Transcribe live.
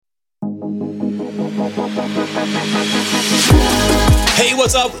Hey,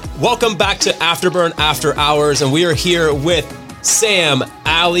 what's up? Welcome back to Afterburn After Hours, and we are here with Sam,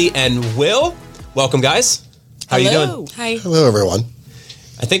 Allie, and Will. Welcome, guys. How are you doing? Hi. Hello, everyone.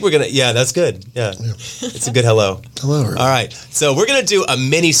 I think we're yeah, that's good. Yeah. It's a good hello. Hello, everyone. All right. So we're going to do a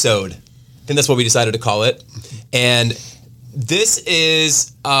mini-sode. I think that's what we decided to call it. And this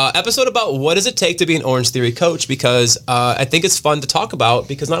is an episode about what does it take to be an Orange Theory coach, because I think it's fun to talk about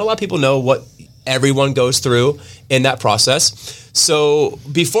because not a lot of people know what everyone goes through in that process. So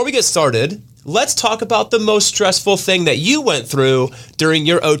before we get started, let's talk about the most stressful thing that you went through during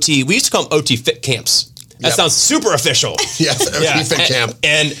your OT. We used to call them OT fit camps. That sounds super official. Yes, OT fit camp.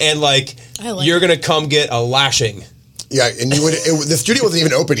 And like you're going to come get a lashing. Yeah, and the studio wasn't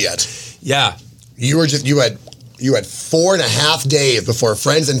even open yet. Yeah. You had 4.5 days before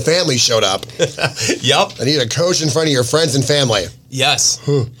friends and family showed up. Yep. I need a coach in front of your friends and family. Yes.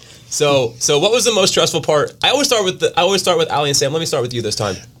 So what was the most stressful part? I always start with Allie and Sam. Let me start with you this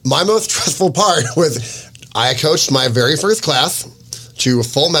time. My most stressful part was I coached my very first class to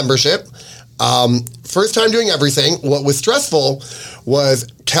full membership. First time doing everything. What was stressful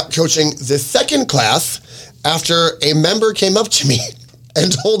was coaching the second class after a member came up to me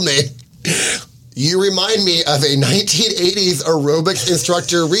and told me, "You remind me of a 1980s aerobics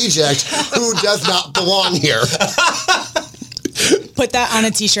instructor reject who does not belong here." Put that on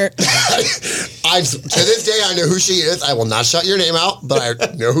a t-shirt. To this day, I know who she is. I will not shout your name out, but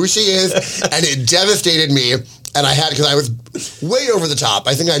I know who she is. And it devastated me. And because I was way over the top.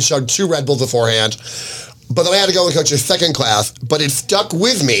 I think I'd chugged 2 Red Bulls beforehand. But then I had to go and coach a second class. But it stuck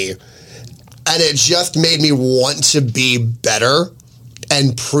with me. And it just made me want to be better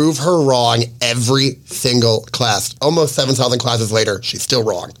and prove her wrong every single class. Almost 7,000 classes later, she's still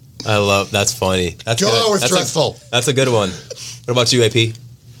wrong. That's funny. That's good. It's stressful. That's a good one. What about you, AP?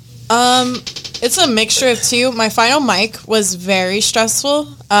 It's a mixture of two. My final mic was very stressful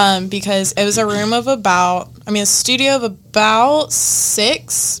because it was a room of a studio of about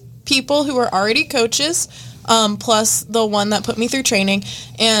 6 people who were already coaches, plus the one that put me through training.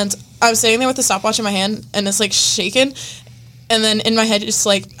 And I was sitting there with the stopwatch in my hand, and it's like shaking. And then in my head, it's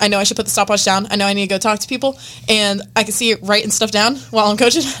like, I know I should put the stopwatch down. I know I need to go talk to people. And I can see it writing stuff down while I'm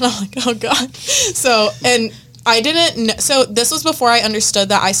coaching. And I'm like, oh, God. So this was before I understood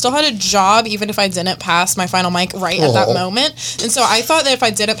that I still had a job, even if I didn't pass my final mic at that moment. And so I thought that if I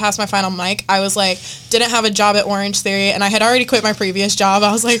didn't pass my final mic, I was like, didn't have a job at Orange Theory. And I had already quit my previous job.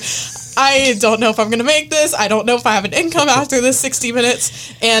 I was like, I don't know if I'm going to make this. I don't know if I have an income after this 60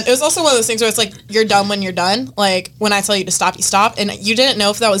 minutes. And it was also one of those things where it's like, you're done when you're done. Like, when I tell you to stop, you stop. And you didn't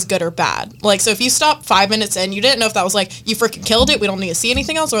know if that was good or bad. Like, so if you stop 5 minutes in, you didn't know if that was like, you freaking killed it, we don't need to see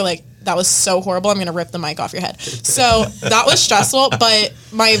anything else, or like, that was so horrible, I'm going to rip the mic off your head. So that was stressful. But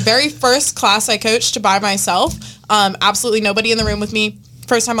my very first class I coached by myself, absolutely nobody in the room with me.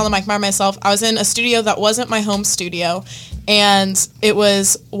 First time on the mic by myself. I was in a studio that wasn't my home studio, and it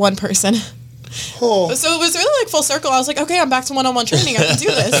was one person. Oh. So it was really like full circle. I was like, okay, I'm back to one-on-one training. I can do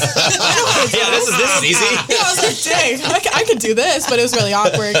this. This is easy. Yeah, I was like, dang, I could do this. But it was really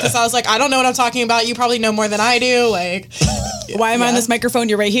awkward because I was like, I don't know what I'm talking about. You probably know more than I do. Like, why am I on this microphone?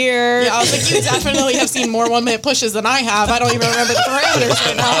 You're right here. Yeah, I was like, you definitely have seen more 1-minute pushes than I have. I don't even remember the parameters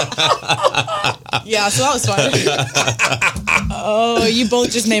right now. Yeah, so that was fun. Oh, you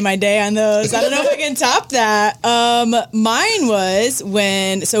both just made my day on those. I don't know if I can top that. Mine was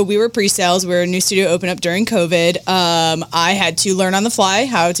so we were pre-sales. We were a new studio opened up during COVID. I had to learn on the fly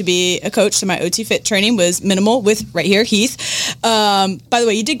how to be a coach. So my OT fit training was minimal with right here, Heath. By the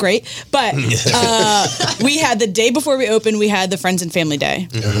way, you did great. But we had the day before we opened, we had the friends and family day.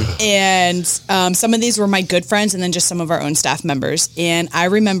 And some of these were my good friends and then just some of our own staff members. And I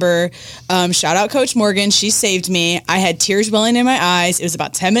remember, shout out Coach Morgan. She saved me. I had tears welling in my eyes. It was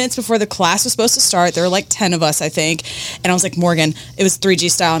about 10 minutes before the class was supposed to start. There were like 10 of us, I think. And I was like, Morgan, it was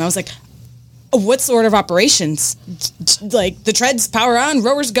 3G style. And I was like, what's the order of operations? Like the treads power on,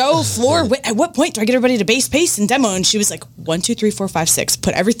 rowers go, floor. At what point do I get everybody to base, pace, and demo? And she was like, 1, 2, 3, 4, 5, 6.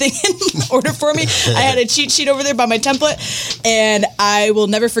 Put everything in order for me. I had a cheat sheet over there by my template, and I will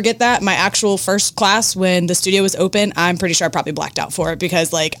never forget that. My actual first class when the studio was open, I'm pretty sure I probably blacked out for it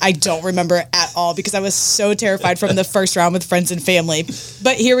because like I don't remember it at all because I was so terrified from the first round with friends and family.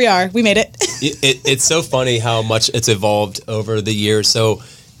 But here we are. We made it. It's so funny how much it's evolved over the years. So,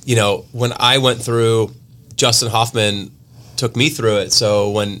 you know, when I went through, Justin Hoffman took me through it.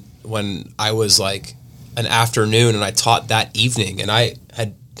 So when I was like an afternoon and I taught that evening, and I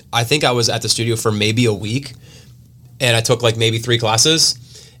think I was at the studio for maybe a week, and I took like maybe 3 classes,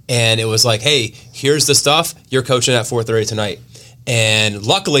 and it was like, hey, here's the stuff, you're coaching at 4:30 tonight. And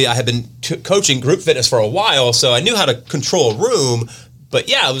luckily, I had been coaching group fitness for a while, so I knew how to control a room. But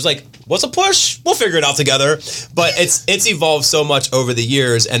yeah, it was like, what's a push? We'll figure it out together. But it's evolved so much over the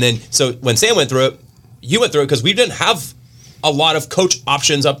years. And then, so when Sam went through it, you went through it because we didn't have a lot of coach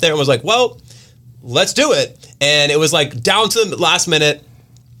options up there. And was like, well, let's do it. And it was like down to the last minute.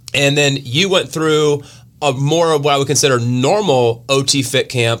 And then you went through a more of what I would consider normal OT Fit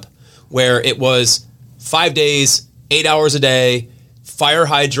camp, where it was 5 days, 8 hours a day, fire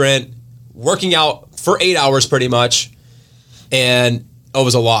hydrant, working out for 8 hours pretty much. And it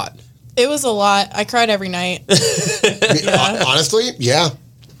was a lot. It was a lot. I cried every night. Honestly, yeah.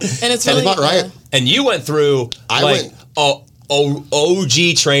 And it's Sounds really about right. And you went through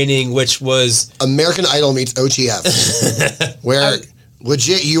OG training, which was American Idol meets OTF, where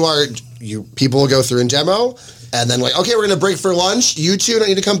legit people will go through and demo, and then like, okay, we're gonna break for lunch. You two don't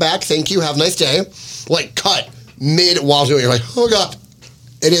need to come back. Thank you. Have a nice day. Like cut mid while doing it. You're like, oh god,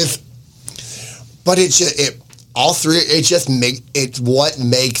 it is. But it's what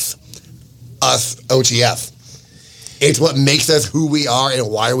makes us OTF. It's what makes us who we are and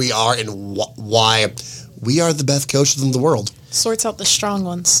why we are and why we are the best coaches in the world. Sorts out the strong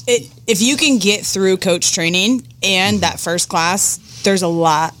ones. If you can get through coach training and that first class, there's a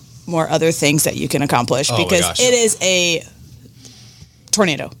lot more other things that you can accomplish because it is a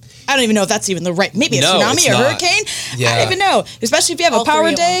tornado. I don't even know if that's even the right, maybe a tsunami, a hurricane. Yeah. I don't even know. Especially if you have a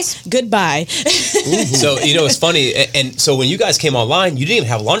power day, goodbye. So, it's funny. And so when you guys came online, you didn't even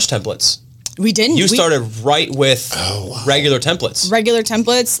have lunch templates. We didn't. You started right with regular templates. Regular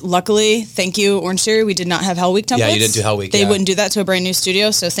templates. Luckily, thank you, Orange Theory. We did not have Hell Week templates. Yeah, you didn't do Hell Week. They wouldn't do that to a brand new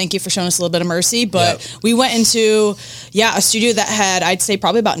studio. So thank you for showing us a little bit of mercy. But we went into, a studio that had, I'd say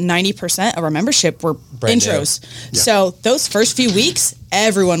probably about 90% of our membership were brand intros. Yeah. So those first few weeks,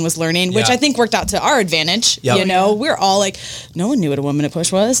 everyone was learning, which I think worked out to our advantage. Yep. We're all like, no one knew what a 1 minute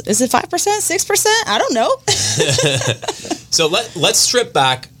push was. Is it 5%, 6%? I don't know. So let's strip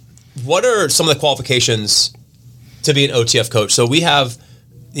back. What are some of the qualifications to be an OTF coach? So we have,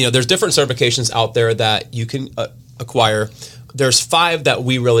 there's different certifications out there that you can acquire. There's 5 that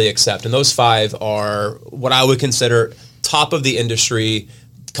we really accept, and those 5 are what I would consider top of the industry,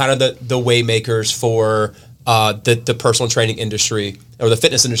 kind of the way makers for the personal training industry or the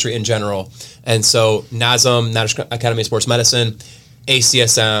fitness industry in general. And so NASM, National Academy of Sports Medicine,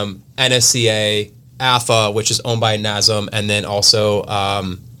 ACSM, NSCA, AFA, which is owned by NASM, and then also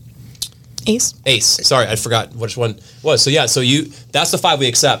ACE. Sorry, I forgot which one it was. So that's the 5 we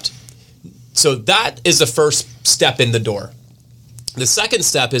accept. So that is the first step in the door. The second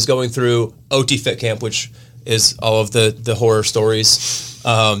step is going through OT Fit Camp, which is all of the horror stories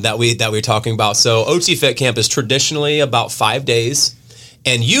that we're talking about. So OT Fit Camp is traditionally about 5 days.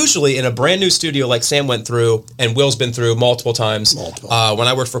 And usually in a brand new studio like Sam went through and Will's been through multiple times. When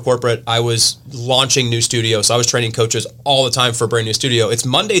I worked for corporate, I was launching new studios. So I was training coaches all the time for a brand new studio. It's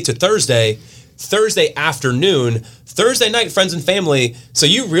Monday to Thursday afternoon, Thursday night, friends and family. So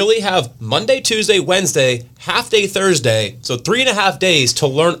you really have Monday, Tuesday, Wednesday, half day Thursday. So 3.5 days to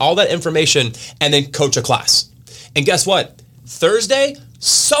learn all that information and then coach a class. And guess what? Thursday,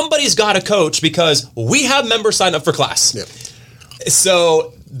 somebody's got to coach because we have members sign up for class. Yep.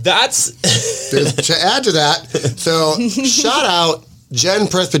 So that's to add to that. So shout out Jen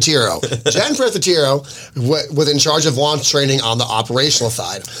Presbytero. Jen Presbytero was in charge of launch training on the operational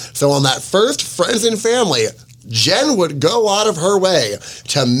side. So on that first friends and family, Jen would go out of her way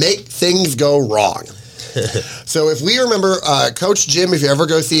to make things go wrong. So if we remember Coach Jim, if you ever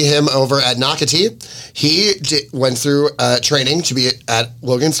go see him over at Nocatee, he went through training to be at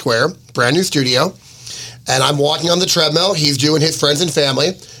Logan Square, brand new studio. And I'm walking on the treadmill. He's doing his friends and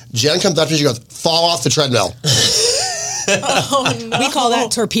family. Jen comes up to me. She goes, fall off the treadmill. Oh, no. We call that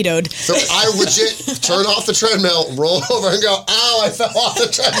torpedoed. So I legit turn off the treadmill, roll over and go, ow, I fell off the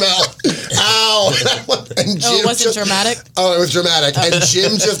treadmill. Ow. And Jim it wasn't dramatic? Oh, it was dramatic. And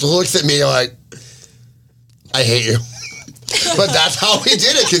Jim just looks at me like, I hate you. But that's how we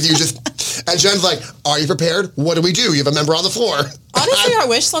did it, because you just... And Jen's like, are you prepared? What do we do? You have a member on the floor. Honestly, I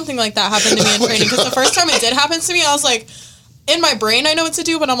wish something like that happened to me in training, because the first time it did happen to me, I was like, in my brain, I know what to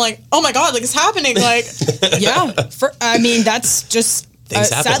do, but I'm like, oh my God, like it's happening. Like, yeah. That's just...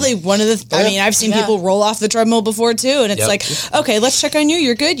 sadly, one of the... I've seen people roll off the treadmill before, too, and it's like, okay, let's check on you.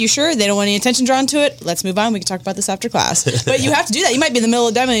 You're good? You sure? They don't want any attention drawn to it? Let's move on. We can talk about this after class. But you have to do that. You might be in the middle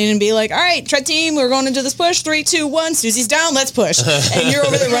of demoing and be like, all right, tread team, we're going into this push. 3, 2, 1. Susie's down. Let's push. And you're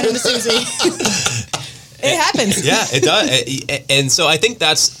over there running to Susie. It happens. Yeah, it does. And so I think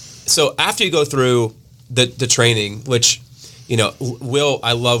that's... So after you go through the training, which... Will,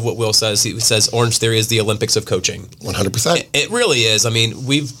 I love what Will says. He says Orange Theory is the Olympics of coaching. 100%. It really is. I mean,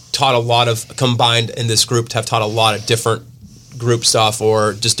 we've taught a lot of, combined in this group, have taught a lot of different group stuff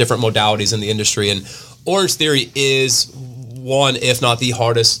or just different modalities in the industry. And Orange Theory is one, if not the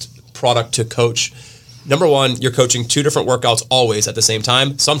hardest product to coach. Number one, you're coaching 2 different workouts always at the same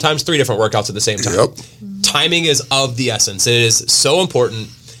time, sometimes 3 different workouts at the same time. Yep. Timing is of the essence. It is so important.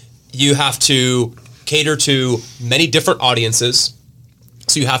 You have to cater to many different audiences.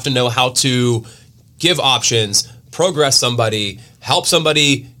 So you have to know how to give options, progress somebody, help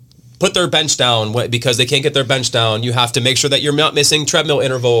somebody put their bench down because they can't get their bench down. You have to make sure that you're not missing treadmill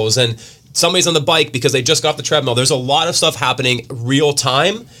intervals, and somebody's on the bike because they just got off the treadmill. There's a lot of stuff happening real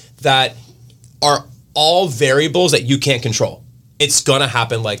time that are all variables that you can't control. It's going to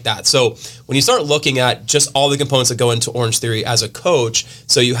happen like that. So when you start looking at just all the components that go into Orange Theory as a coach,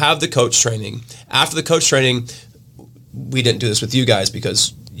 so you have the coach training. After the coach training, we didn't do this with you guys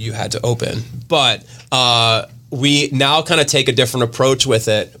because you had to open, but we now kind of take a different approach with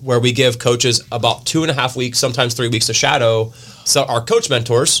it where we give coaches about 2.5 weeks, sometimes 3 weeks to shadow. So our coach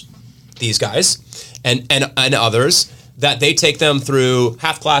mentors, these guys and others, that they take them through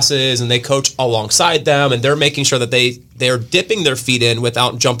half classes and they coach alongside them, and they're making sure that they're dipping their feet in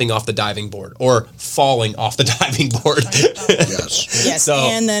without jumping off the diving board or falling off the diving board. Yes. Yes, So-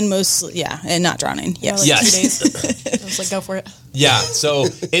 and then mostly, and not drowning. Yes. Yes. 2 days. I was like, go for it. Yeah, so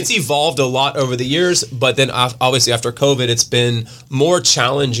it's evolved a lot over the years, but then obviously after COVID, it's been more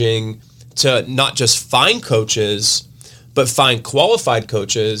challenging to not just find coaches, but find qualified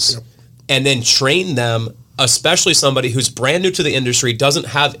coaches and then train them, especially somebody who's brand new to the industry, doesn't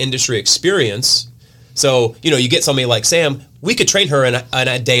have industry experience. So, you get somebody like Sam, we could train her in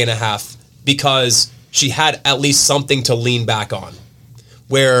a day and a half because she had at least something to lean back on.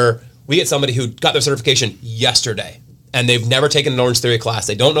 Where we get somebody who got their certification yesterday and they've never taken an Orange Theory class.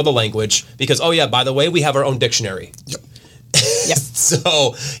 They don't know the language because, by the way, we have our own dictionary. Yep. Yep.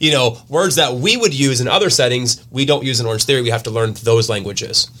 So, words that we would use in other settings, we don't use in Orange Theory. We have to learn those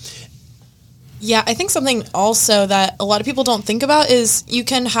languages. Yeah, I think something also that a lot of people don't think about is you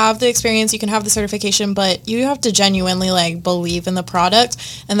can have the experience, you can have the certification, but you have to genuinely believe in the product.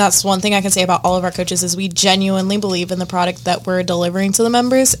 And that's one thing I can say about all of our coaches is we genuinely believe in the product that we're delivering to the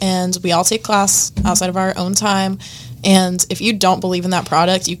members, and we all take class outside of our own time. And if you don't believe in that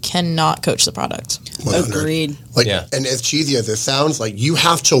product, you cannot coach the product. 100. Agreed. And as cheesy as it sounds, you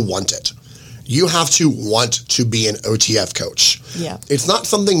have to want it. You have to want to be an OTF coach. Yeah. It's not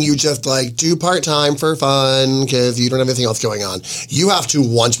something you just do part-time for fun because you don't have anything else going on. You have to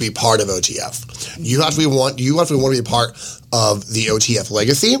want to be part of OTF. You have to want to be part of the OTF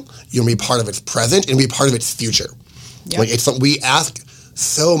legacy. You want to be part of its present and be part of its future. Yep. It's something we ask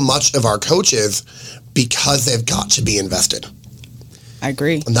so much of our coaches because they've got to be invested. I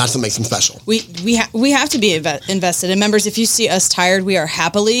agree. And that's what makes them special. We have to be invested. And members, if you see us tired, we are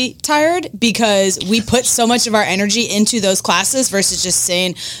happily tired because we put so much of our energy into those classes versus just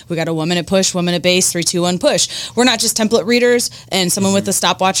saying, we got a 1 minute push, 1 minute base, 3, 2, 1 push. We're not just template readers and someone with a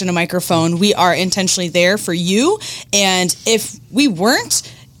stopwatch and a microphone. We are intentionally there for you. And if we weren't,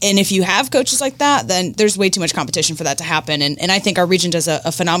 and if you have coaches like that, then there's way too much competition for that to happen. And I think our region does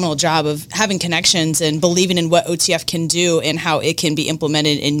a phenomenal job of having connections and believing in what OTF can do and how it can be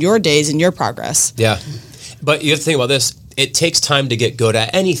implemented in your days and your progress. Yeah. But you have to think about this. It takes time to get good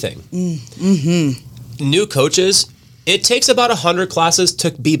at anything. Mm-hmm. New coaches, it takes about 100 classes to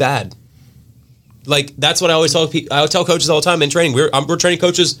be bad. That's what I always tell people. I tell coaches all the time in training. We're training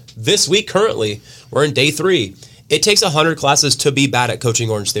coaches this week currently. We're in day 3. It takes 100 classes to be bad at coaching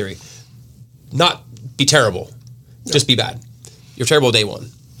Orange Theory. Not be terrible. Just be bad. You're terrible day 1.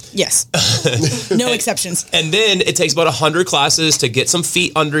 Yes. No exceptions. And then it takes about 100 classes to get some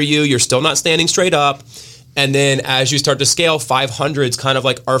feet under you. You're still not standing straight up. And then as you start to scale, 500 is kind of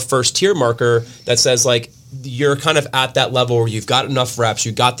our first tier marker that says you're kind of at that level where you've got enough reps,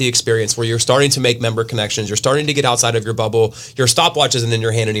 you've got the experience where you're starting to make member connections, you're starting to get outside of your bubble, your stopwatch isn't in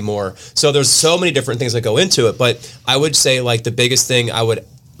your hand anymore. So there's so many different things that go into it. But I would say the biggest thing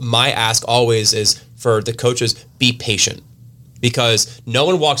my ask always is for the coaches, be patient. Because no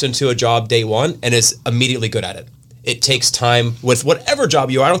one walks into a job day 1 and is immediately good at it. It takes time with whatever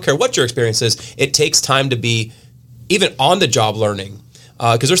job you are. I don't care what your experience is. It takes time to be even on the job learning.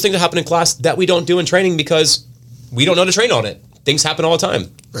 Because there's things that happen in class that we don't do in training because we don't know to train on it. Things happen all the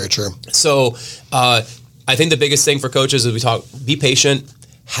time. Very true. So I think the biggest thing for coaches is be patient,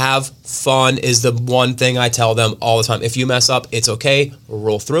 have fun is the one thing I tell them all the time. If you mess up, it's okay.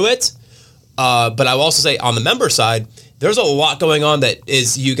 Roll through it. But I will also say on the member side, there's a lot going on that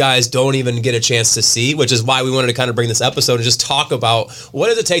is you guys don't even get a chance to see, which is why we wanted to kind of bring this episode and just talk about what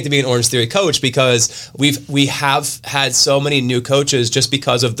does it take to be an Orange Theory coach, because we have had so many new coaches just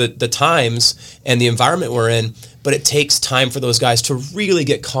because of the times and the environment we're in, but it takes time for those guys to really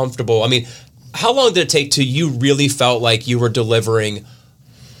get comfortable. I mean, how long did it take till you really felt like you were delivering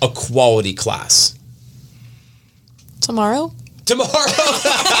a quality class? Tomorrow?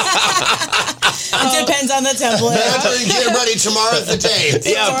 It depends on the template. Mandatory, get ready. Tomorrow's the day.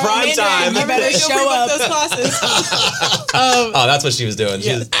 Yeah, prime time. You better show up. Those classes. Oh, that's what she was doing.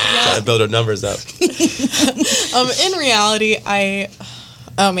 She was trying to build her numbers up. In reality,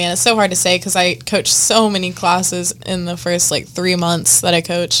 oh man, it's so hard to say because I coached so many classes in the first 3 months that I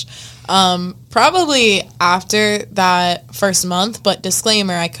coached. Probably after that first month, but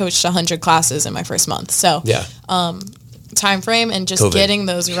disclaimer, I coached 100 classes in my first month. So Yeah. time frame and just COVID. getting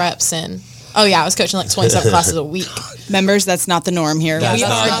those reps in. Oh yeah, I was coaching 27 classes a week. Members, that's not the norm here. That's We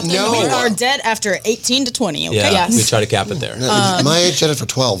not are, the norm. we are dead after 18 to 20, okay? Yeah, Yes. we try to cap it there. My age did it for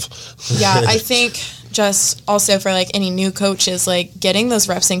 12. Yeah, I think just also for any new coaches, getting those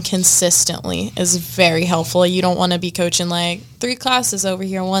reps in consistently is very helpful. You don't want to be coaching 3 classes over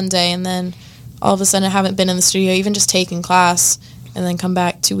here one day and then all of a sudden I haven't been in the studio, even just taking class, and then come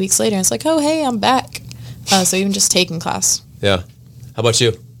back 2 weeks later and it's oh hey, I'm back. So even just taking class. Yeah. How about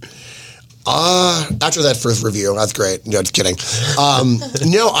you? After that first review, that's great. No, just kidding.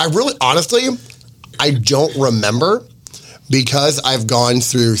 No, I really, honestly, I don't remember because I've gone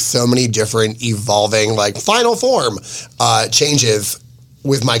through so many different evolving, final form changes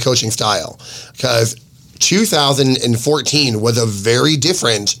with my coaching style. Because 2014 was a very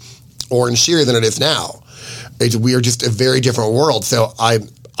different Orange Theory than it is now. We are just a very different world. So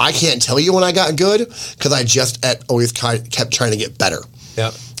I can't tell you when I got good because I just always kept trying to get better. Yeah.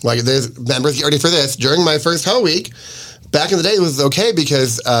 There's members get ready for this. During my first Hell Week, back in the day, it was okay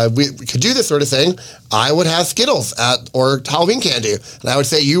because we could do this sort of thing. I would have Skittles or Halloween candy, and I would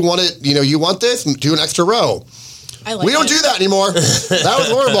say, "You want it? You want this? Do an extra row." We don't do that anymore. That was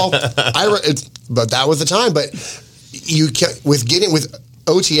horrible. But that was the time. But with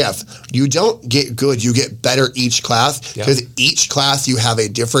OTF, you don't get good, you get better each class because each class you have a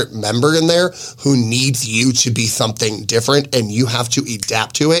different member in there who needs you to be something different and you have to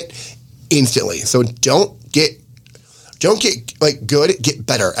adapt to it instantly. So don't get good, get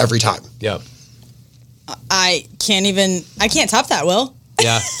better every time. Yeah. I can't top that, Will.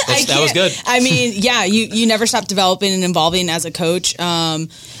 Yeah. That was good. I mean, yeah, you never stop developing and evolving as a coach.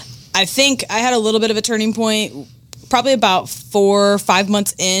 I think I had a little bit of a turning point probably about 4 or 5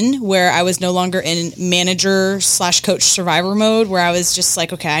 months in where I was no longer in manager/coach survivor mode, where I was just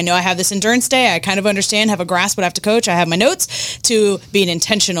okay, I know I have this endurance day. I kind of understand, have a grasp what I have to coach. I have my notes, to being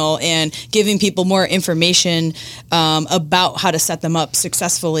intentional and giving people more information about how to set them up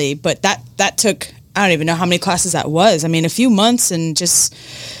successfully. But that took, I don't even know how many classes that was. I mean, a few months and just...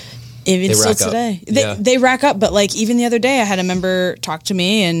 Even still today, they rack up. But even the other day, I had a member talk to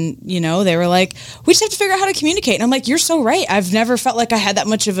me, and they were like, "We just have to figure out how to communicate." And I'm like, "You're so right. I've never felt like I had that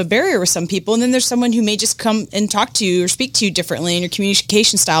much of a barrier with some people." And then there's someone who may just come and talk to you or speak to you differently, and your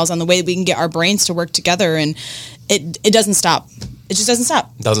communication styles on the way that we can get our brains to work together. And it doesn't stop. It just doesn't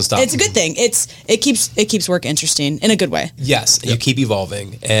stop. Doesn't stop. It's a good thing. It keeps work interesting in a good way. Yes, you keep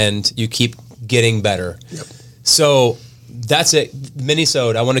evolving and you keep getting better. Yep. So. That's it.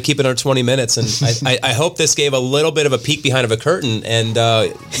 Mini-sode. I want to keep it under 20 minutes, and I hope this gave a little bit of a peek behind of a curtain, and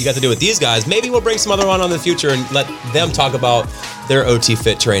you got to do it with these guys. Maybe we'll bring some other one on in the future and let them talk about their OT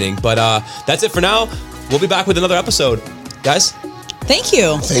Fit training. But that's it for now. We'll be back with another episode. Guys? Thank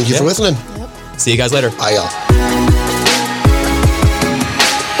you. Thank you for listening. See you guys later. Bye, y'all.